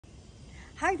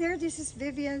Hi there, this is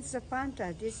Vivian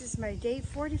Zapanta. This is my day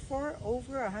 44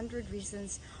 over 100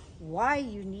 reasons why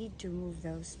you need to move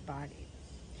those body.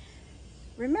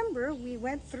 Remember, we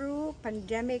went through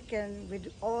pandemic and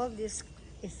with all these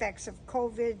effects of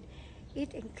COVID,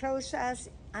 it enclosed us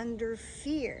under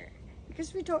fear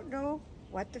because we don't know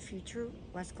what the future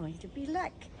was going to be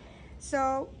like.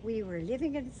 So we were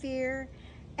living in fear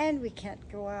and we can't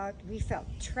go out. We felt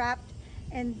trapped,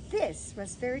 and this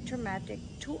was very traumatic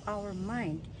to our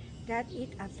mind that it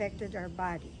affected our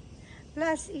body.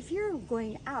 Plus, if you're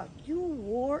going out, you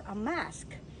wore a mask,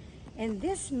 and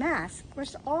this mask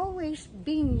was always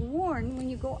being worn when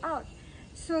you go out.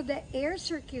 So the air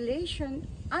circulation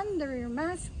under your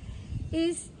mask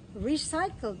is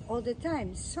recycled all the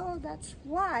time. So that's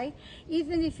why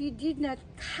even if you did not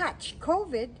catch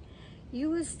COVID, you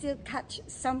will still catch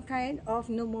some kind of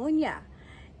pneumonia.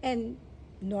 And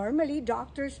normally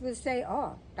doctors will say,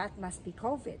 oh, that must be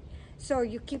COVID. So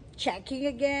you keep checking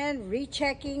again,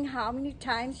 rechecking how many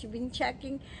times you've been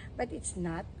checking, but it's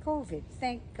not COVID.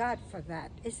 Thank God for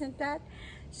that, isn't that?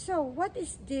 So what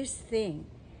is this thing?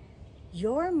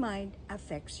 Your mind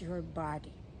affects your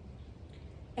body.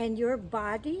 And your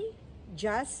body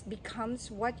just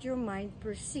becomes what your mind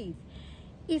perceives.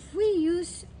 If we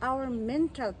use our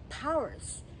mental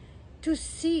powers to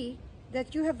see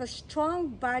that you have a strong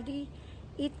body,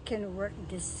 it can work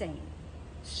the same.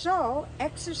 So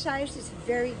exercise is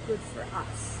very good for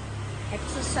us.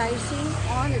 Exercising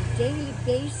on a daily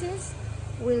basis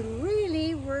will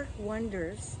really work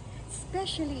wonders,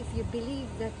 especially if you believe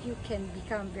that you can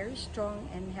become very strong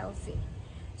and healthy.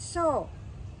 So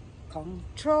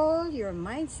control your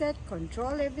mindset,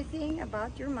 control everything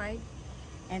about your mind,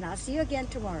 and I'll see you again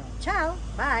tomorrow. Ciao,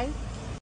 bye.